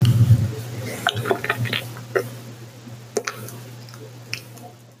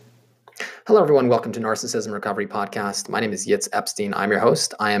Hello, everyone. Welcome to Narcissism Recovery Podcast. My name is Yitz Epstein. I'm your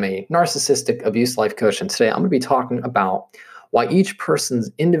host. I am a narcissistic abuse life coach, and today I'm going to be talking about why each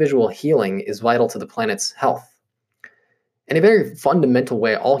person's individual healing is vital to the planet's health. In a very fundamental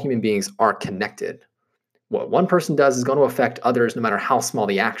way, all human beings are connected. What one person does is going to affect others no matter how small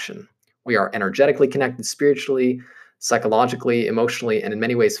the action. We are energetically connected spiritually, psychologically, emotionally, and in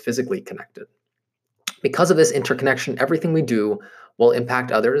many ways physically connected. Because of this interconnection, everything we do will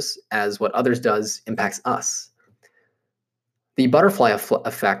impact others as what others does impacts us. The butterfly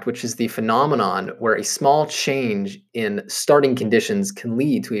effect, which is the phenomenon where a small change in starting conditions can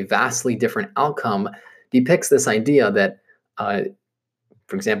lead to a vastly different outcome, depicts this idea that,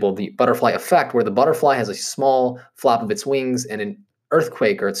 for example, the butterfly effect, where the butterfly has a small flap of its wings and an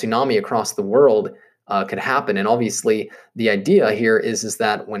earthquake or a tsunami across the world could happen. And obviously, the idea here is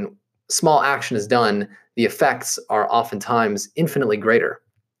that when small action is done, the effects are oftentimes infinitely greater.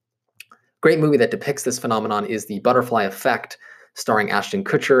 Great movie that depicts this phenomenon is The Butterfly Effect, starring Ashton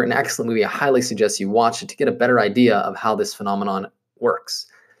Kutcher. An excellent movie. I highly suggest you watch it to get a better idea of how this phenomenon works.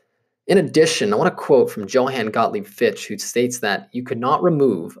 In addition, I want to quote from Johann Gottlieb Fitch, who states that you could not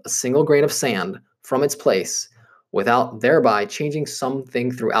remove a single grain of sand from its place without thereby changing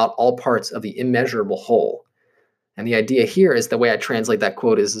something throughout all parts of the immeasurable whole. And the idea here is, the way I translate that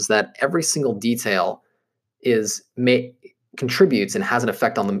quote is that every single detail contributes and has an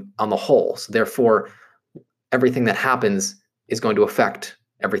effect on the whole. So therefore, everything that happens is going to affect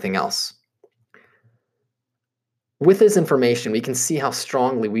everything else. With this information, we can see how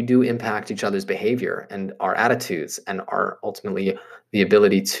strongly we do impact each other's behavior and our attitudes and our ultimately the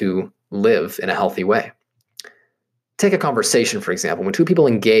ability to live in a healthy way. Take a conversation, for example. When two people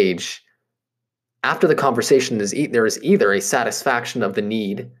engage, after the conversation, there is either a satisfaction of the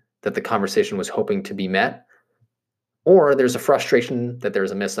need that the conversation was hoping to be met, or there's a frustration that there's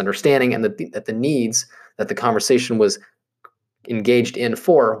a misunderstanding and that the needs that the conversation was engaged in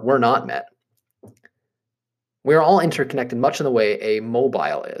for were not met. We are all interconnected much in the way a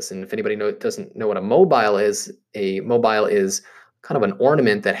mobile is. And if anybody doesn't know what a mobile is kind of an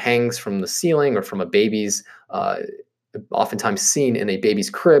ornament that hangs from the ceiling or from a baby's, oftentimes seen in a baby's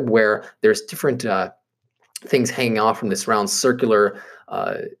crib, where there's different things hanging off from this round circular,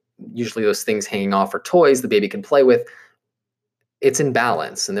 usually those things hanging off are toys the baby can play with. It's in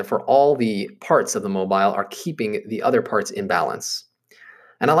balance, and therefore all the parts of the mobile are keeping the other parts in balance.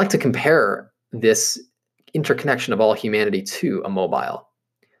 And I like to compare this interconnection of all humanity to a mobile.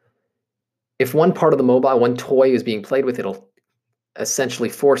 If one part of the mobile, one toy is being played with, it'll essentially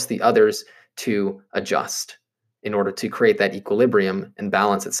force the others to adjust in order to create that equilibrium and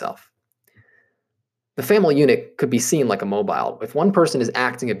balance itself. The family unit could be seen like a mobile. If one person is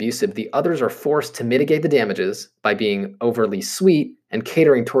acting abusive, the others are forced to mitigate the damages by being overly sweet and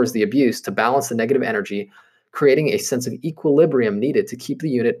catering towards the abuse to balance the negative energy, creating a sense of equilibrium needed to keep the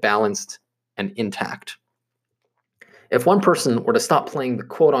unit balanced and intact. If one person were to stop playing the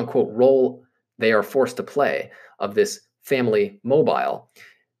quote-unquote role they are forced to play of this family mobile,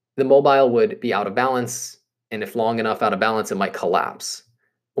 the mobile would be out of balance, and if long enough out of balance, it might collapse,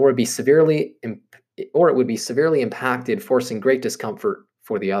 or it would be severely impacted, forcing great discomfort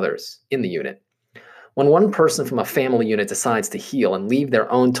for the others in the unit. When one person from a family unit decides to heal and leave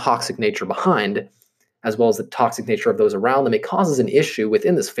their own toxic nature behind, as well as the toxic nature of those around them, it causes an issue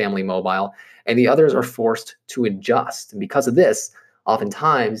within this family mobile, and the others are forced to adjust. And because of this,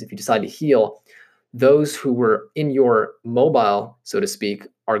 oftentimes, if you decide to heal, those who were in your mobile, so to speak,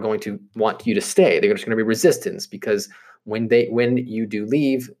 are going to want you to stay. They're just going to be resistance, because when you do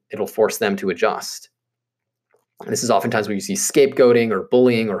leave, it'll force them to adjust. And this is oftentimes where you see scapegoating or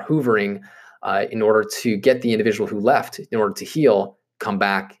bullying or hoovering in order to get the individual who left, in order to heal, come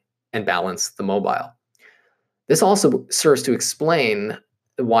back and balance the mobile. This also serves to explain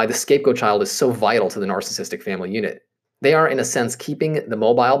why the scapegoat child is so vital to the narcissistic family unit. They are, in a sense, keeping the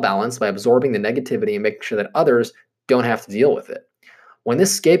mobile balanced by absorbing the negativity and making sure that others don't have to deal with it. When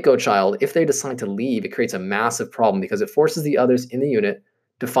this scapegoat child, if they decide to leave, it creates a massive problem, because it forces the others in the unit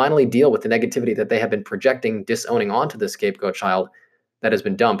to finally deal with the negativity that they have been projecting, disowning onto the scapegoat child that has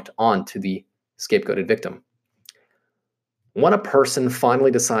been dumped onto the scapegoated victim. When a person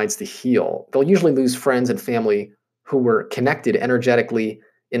finally decides to heal, they'll usually lose friends and family who were connected energetically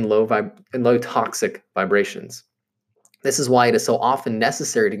in low toxic vibrations. This is why it is so often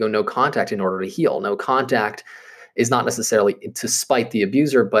necessary to go no contact in order to heal. No contact is not necessarily to spite the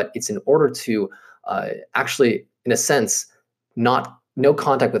abuser, but it's in order to actually, in a sense, no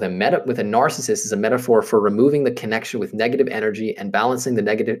contact with a narcissist is a metaphor for removing the connection with negative energy and balancing the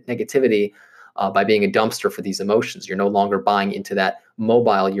negativity by being a dumpster for these emotions. You're no longer buying into that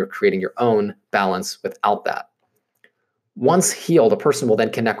mobile. You're creating your own balance without that. Once healed, a person will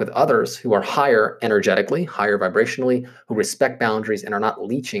then connect with others who are higher energetically, higher vibrationally, who respect boundaries and are not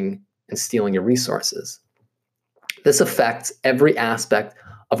leeching and stealing your resources. This affects every aspect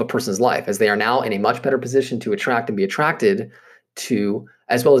of a person's life, as they are now in a much better position to attract and be attracted to,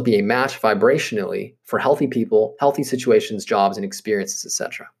 as well as be a match vibrationally for healthy people, healthy situations, jobs, and experiences,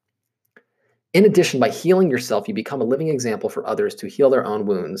 etc. In addition, by healing yourself, you become a living example for others to heal their own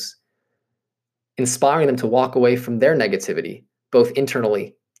wounds, inspiring them to walk away from their negativity, both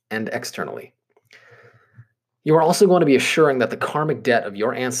internally and externally. You are also going to be assuring that the karmic debt of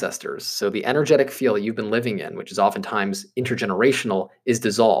your ancestors, so the energetic field that you've been living in, which is oftentimes intergenerational, is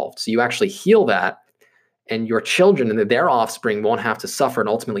dissolved. So you actually heal that, and your children and their offspring won't have to suffer and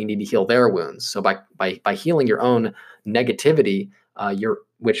ultimately need to heal their wounds. So by healing your own negativity,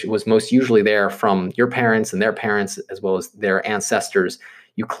 which was most usually there from your parents and their parents, as well as their ancestors,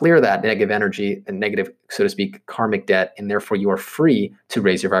 you clear that negative energy and negative, so to speak, karmic debt, and therefore you are free to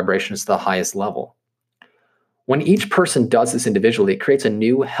raise your vibrations to the highest level. When each person does this individually, it creates a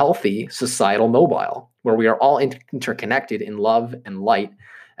new, healthy societal mobile where we are all interconnected in love and light,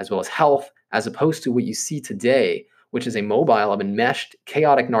 as well as health, as opposed to what you see today, which is a mobile of enmeshed,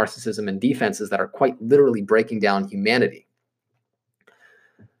 chaotic narcissism and defenses that are quite literally breaking down humanity.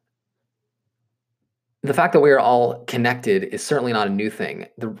 The fact that we are all connected is certainly not a new thing.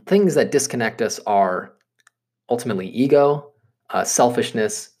 The things that disconnect us are ultimately ego,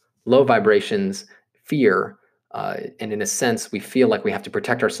 selfishness, low vibrations, fear, and in a sense, we feel like we have to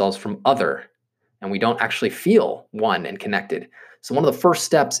protect ourselves from other, and we don't actually feel one and connected. So one of the first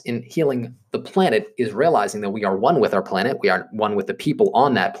steps in healing the planet is realizing that we are one with our planet, we are one with the people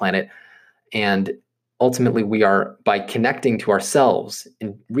on that planet, and ultimately we are, by connecting to ourselves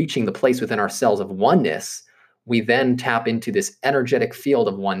and reaching the place within ourselves of oneness, we then tap into this energetic field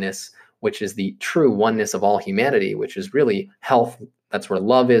of oneness, which is the true oneness of all humanity, which is really health. That's where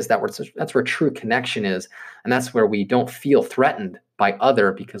love is. That's where true connection is. And that's where we don't feel threatened by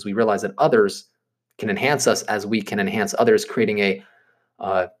other, because we realize that others can enhance us as we can enhance others, creating a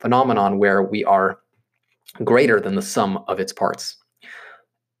phenomenon where we are greater than the sum of its parts.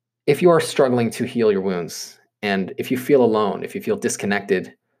 If you are struggling to heal your wounds, and if you feel alone, if you feel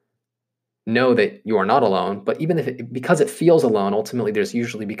disconnected, know that you are not alone. But even because it feels alone, ultimately there's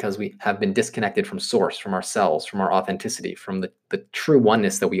usually because we have been disconnected from source, from ourselves, from our authenticity, from the true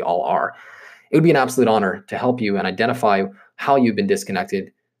oneness that we all are. It would be an absolute honor to help you and identify how you've been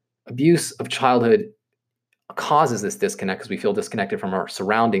disconnected. Abuse of childhood causes this disconnect because we feel disconnected from our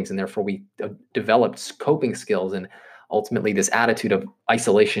surroundings, and therefore we developed coping skills and ultimately this attitude of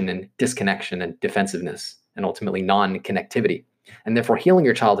isolation and disconnection and defensiveness, and ultimately non-connectivity. And therefore healing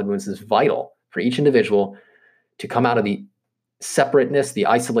your childhood wounds is vital for each individual to come out of the separateness, the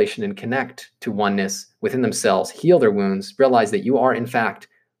isolation, and connect to oneness within themselves, heal their wounds, realize that you are in fact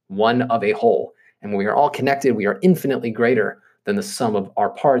one of a whole. And when we are all connected, we are infinitely greater than the sum of our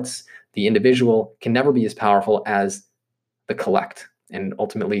parts. The individual can never be as powerful as the collect. And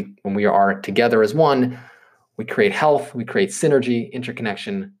ultimately, when we are together as one, we create health, we create synergy,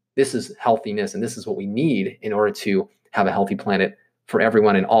 interconnection. This is healthiness, and this is what we need in order to have a healthy planet for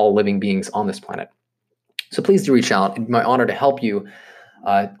everyone and all living beings on this planet. So please do reach out. It'd be my honor to help you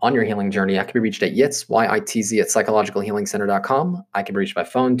on your healing journey. I can be reached at Yitz, Y-I-T-Z, at psychologicalhealingcenter.com. I can be reached by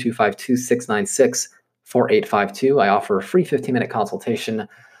phone, 252-696-4852. I offer a free 15-minute consultation.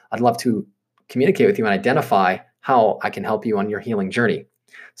 I'd love to communicate with you and identify how I can help you on your healing journey.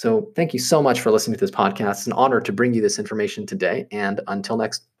 So thank you so much for listening to this podcast. It's an honor to bring you this information today. And until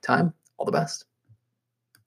next time, all the best.